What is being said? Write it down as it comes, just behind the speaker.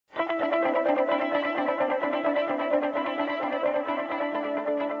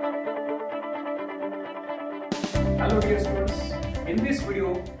In this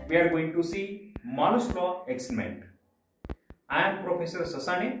video, we are going to see Malus Law experiment. I am Professor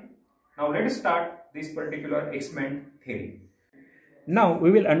Sasane. Now let us start this particular experiment theory. Now we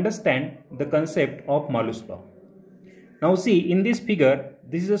will understand the concept of Malus Law. Now see, in this figure,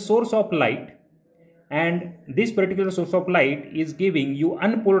 this is a source of light, and this particular source of light is giving you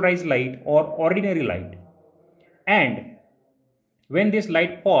unpolarized light or ordinary light. And when this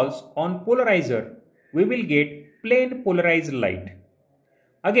light falls on polarizer, we will get plane polarized light.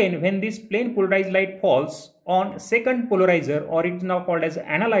 Again, when this plane polarized light falls on second polarizer, or it is now called as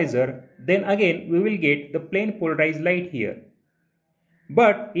analyzer, then again we will get the plane polarized light here.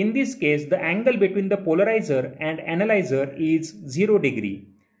 But in this case, the angle between the polarizer and analyzer is 0 degree,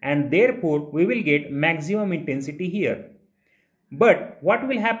 and therefore we will get maximum intensity here. But what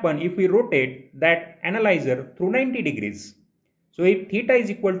will happen if we rotate that analyzer through 90 degrees? So if theta is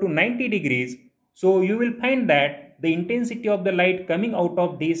equal to 90 degrees, so you will find that the intensity of the light coming out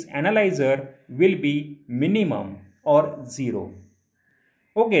of this analyzer will be minimum or 0.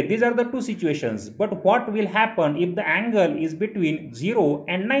 Okay, these are the two situations. But what will happen if the angle is between 0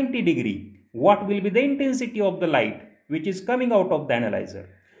 and 90 degree? What will be the intensity of the light which is coming out of the analyzer?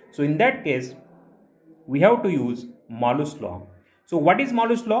 So in that case, we have to use Malus Law. So what is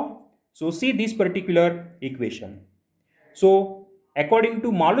Malus Law? So see this particular equation. So according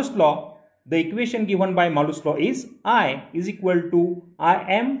to Malus Law, the equation given by Malus Law is I is equal to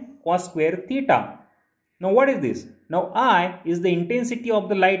Im cos square theta. Now what is this? Now I is the intensity of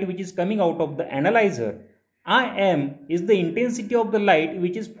the light which is coming out of the analyzer. Im is the intensity of the light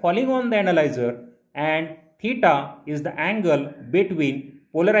which is falling on the analyzer, and theta is the angle between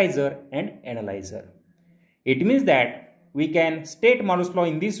polarizer and analyzer. It means that we can state Malus Law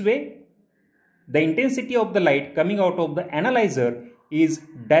in this way. The intensity of the light coming out of the analyzer is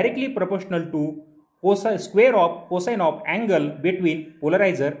directly proportional to square of cosine of angle between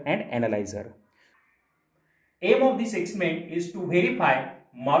polarizer and analyzer. Aim of this experiment is to verify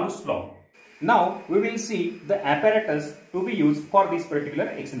Malus Law. Now we will see the apparatus to be used for this particular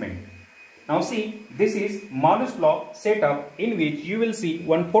experiment. Now see, this is Malus Law setup in which you will see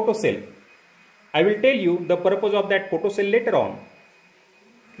one photocell. I will tell you the purpose of that photocell later on.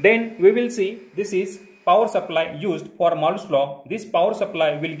 Then we will see this is power supply used for Malus Law. This power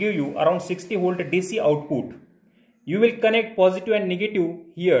supply will give you around 60 volt DC output. You will connect positive and negative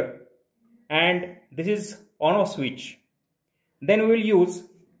here, and this is on off switch. Then we will use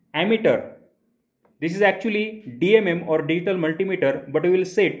ammeter. This is actually DMM or digital multimeter, but we will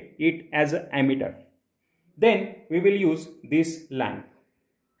set it as an ammeter. Then we will use this lamp.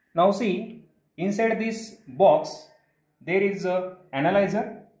 Now see, inside this box there is an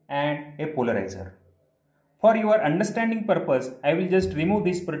analyzer and a polarizer. For your understanding purpose, I will just remove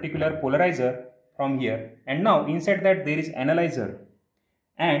this particular polarizer from here, and now inside that there is analyzer,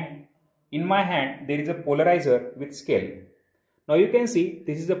 and in my hand there is a polarizer with scale. Now you can see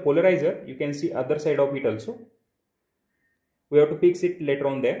this is a polarizer. You can see other side of it also. We have to fix it later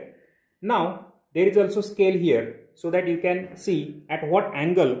on there. Now there is also scale here, so that you can see at what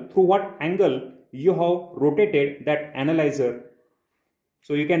angle, through what angle you have rotated that analyzer.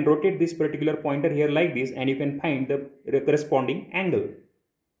 So you can rotate this particular pointer here like this, and you can find the corresponding angle.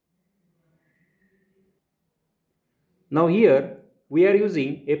 Now here we are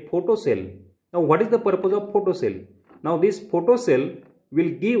using a photocell. Now what is the purpose of photocell? Now this photocell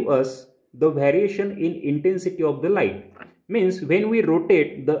will give us the variation in intensity of the light. Means when we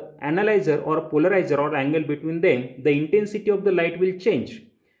rotate the analyzer or polarizer or angle between them, the intensity of the light will change.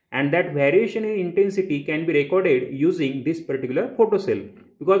 And that variation in intensity can be recorded using this particular photocell,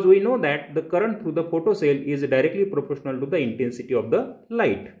 because we know that the current through the photocell is directly proportional to the intensity of the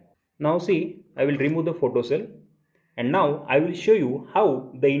light. Now see, I will remove the photocell, and now I will show you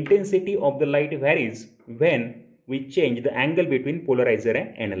how the intensity of the light varies when we change the angle between polarizer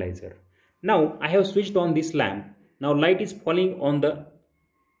and analyzer. Now I have switched on this lamp. Now light is falling on the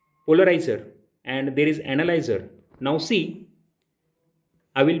polarizer and there is analyzer. Now see,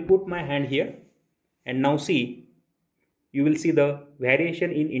 I will put my hand here, and now see, you will see the variation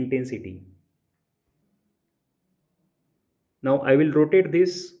in intensity. Now I will rotate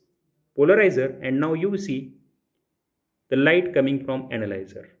this polarizer, and now you see the light coming from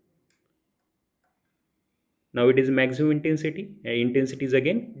analyzer. Now it is maximum intensity, and intensity is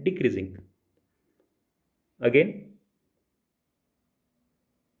again decreasing. Again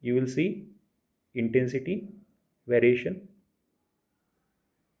you will see intensity variation.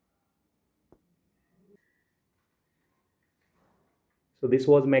 So this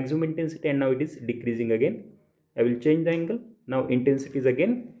was maximum intensity, and now it is decreasing again. I will change the angle. Now intensity is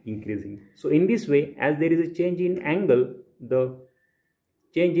again increasing. So in this way, as there is a change in angle, the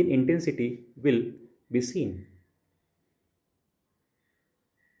change in intensity will be seen.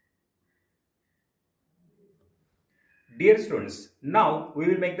 Dear students, now we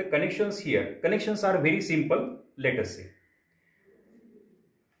will make the connections here. Connections are very simple. Let us see.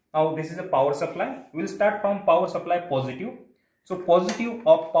 Now this is a power supply. We will start from power supply positive. So positive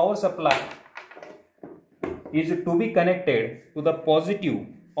of power supply is to be connected to the positive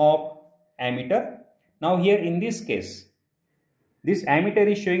of ammeter. Now here in this case, this ammeter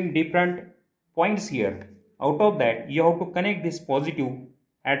is showing different points here. Out of that, you have to connect this positive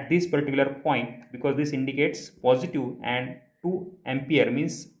at this particular point, because this indicates positive, and 2 ampere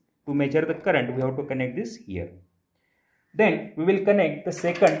means to measure the current we have to connect this here. Then we will connect the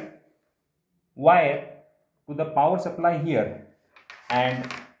second wire to the power supply here,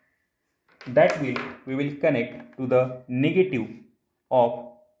 and that we will connect to the negative of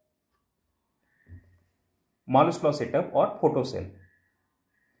Malus Law setup or photocell.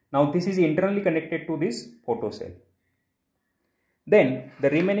 Now this is internally connected to this photocell. Then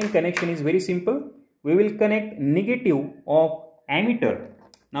the remaining connection is very simple. We will connect negative of ammeter.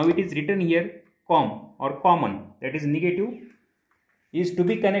 Now it is written here common, that is negative is to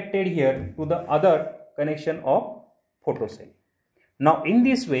be connected here to the other connection of photocell. Now in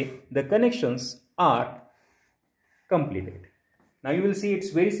this way the connections are completed. Now you will see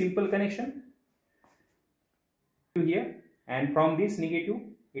it's very simple connection to here, and from this negative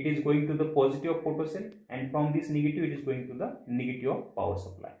it is going to the positive of photocell, and from this negative it is going to the negative of power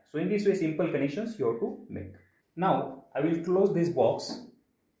supply. So in this way simple connections you have to make. Now I will close this box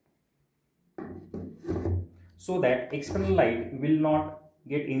so that external light will not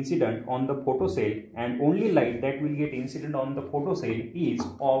get incident on the photocell, and only light that will get incident on the photocell is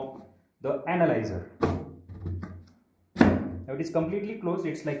of the analyzer. Now it is completely closed,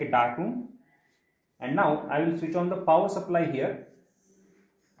 it's like a dark room. And now I will switch on the power supply here.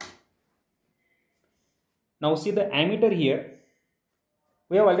 Now see the ammeter here,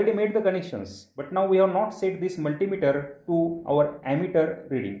 we have already made the connections, but now we have not set this multimeter to our ammeter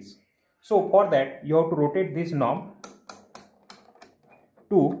readings. So for that you have to rotate this knob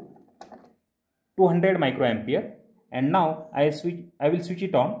to 200 microampere, and now I will switch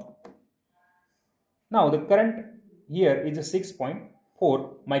it on. Now the current here is a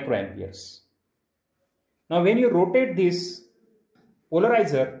 6.4 microamperes. Now when you rotate this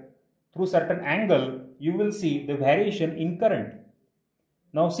polarizer through certain angle, you will see the variation in current.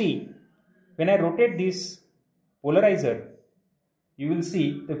 Now see, when I rotate this polarizer, you will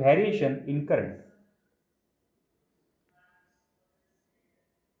see the variation in current.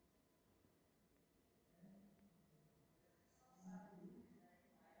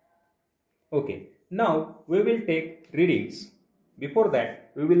 Okay, now we will take readings. Before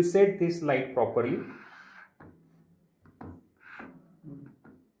that, we will set this light properly.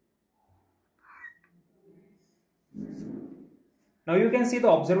 Now you can see the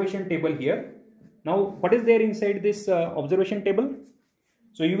observation table here. Now what is there inside this observation table?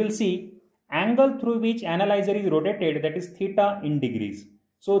 So you will see angle through which analyzer is rotated, that is theta in degrees.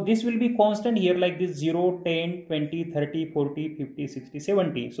 So this will be constant here, like this 0, 10, 20, 30, 40, 50, 60,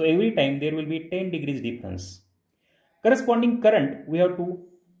 70. So every time there will be 10 degrees difference. Corresponding current we have to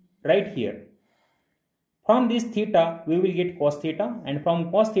write here. From this theta we will get cos theta, and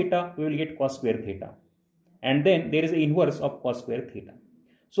from cos theta we will get cos square theta. And then there is the inverse of cos square theta.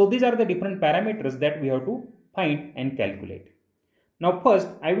 So these are the different parameters that we have to find and calculate. Now first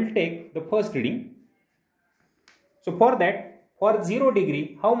I will take the first reading. So for that, for 0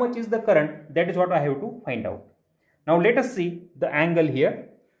 degree, how much is the current? That is what I have to find out. Now let us see the angle here.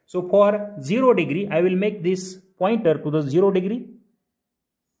 So for 0 degree, I will make this pointer to the 0 degree.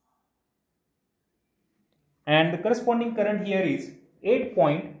 And the corresponding current here is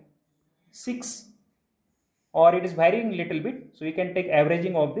 8.6, or it is varying little bit. So you can take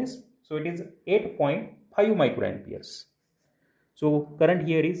averaging of this. So it is 8.5 microamperes. So current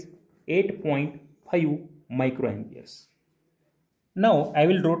here is 8.5 microamperes. Now I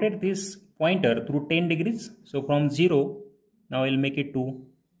will rotate this pointer through 10 degrees. So from 0, now I will make it to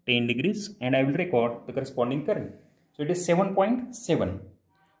 10 degrees and I will record the corresponding current. So it is 7.7.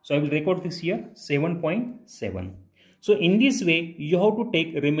 So I will record this here, 7.7. So in this way, you have to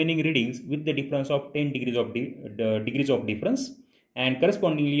take remaining readings with the difference of 10 degrees of degrees of difference, and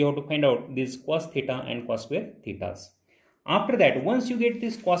correspondingly you have to find out this cos theta and cos square thetas. After that, once you get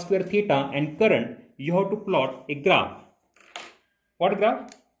this cos square theta and current, you have to plot a graph. What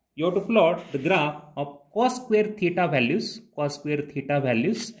graph? You have to plot the graph of cos square theta values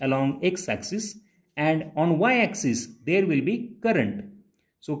along x-axis, and on y-axis there will be current.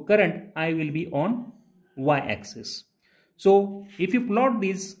 So current I will be on y-axis. So if you plot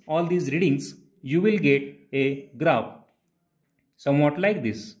all these readings, you will get a graph somewhat like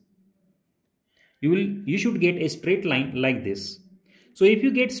this. You should get a straight line like this. So if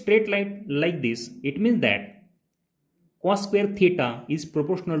you get straight line like this, it means that cos square theta is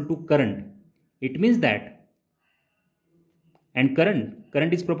proportional to current. It means that, and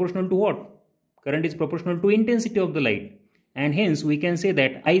current is proportional to what? Current is proportional to intensity of the light, and hence we can say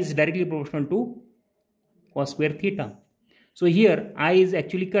that I is directly proportional to cos square theta. So here I is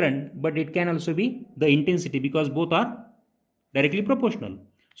actually current, but it can also be the intensity because both are directly proportional.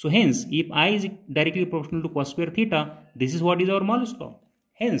 So hence, if I is directly proportional to cos square theta, this is what is our Malus law.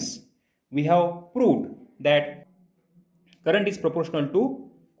 Hence, we have proved that current is proportional to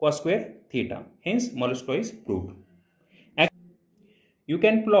cos square theta. Hence, Malus law is proved. You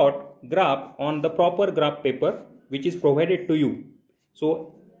can plot graph on the proper graph paper which is provided to you.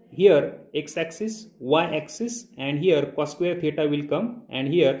 So here x-axis, y-axis, and here cos square theta will come, and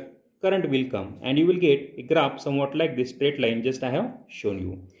here current will come, and you will get a graph somewhat like this straight line just I have shown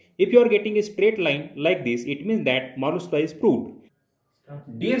you. If you are getting a straight line like this, it means that Malus law is proved.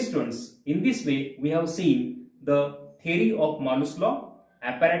 Dear students, in this way we have seen the theory of Malus law,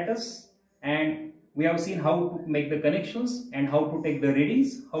 apparatus, and we have seen how to make the connections and how to take the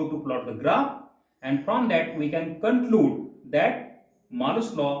readings, how to plot the graph, and from that we can conclude that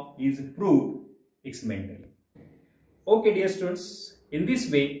Malus law is proved experimentally. Okay dear students, in this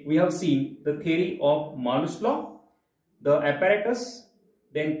way we have seen the theory of Malus law, the apparatus,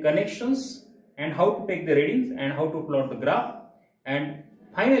 then connections, and how to take the readings and how to plot the graph, and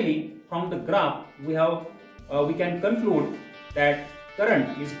finally from the graph we can conclude that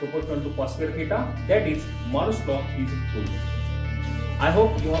current is proportional to cos square theta, that is Malus law is proved. I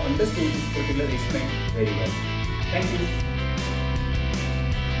hope you have understood this particular experiment very well. Thank you.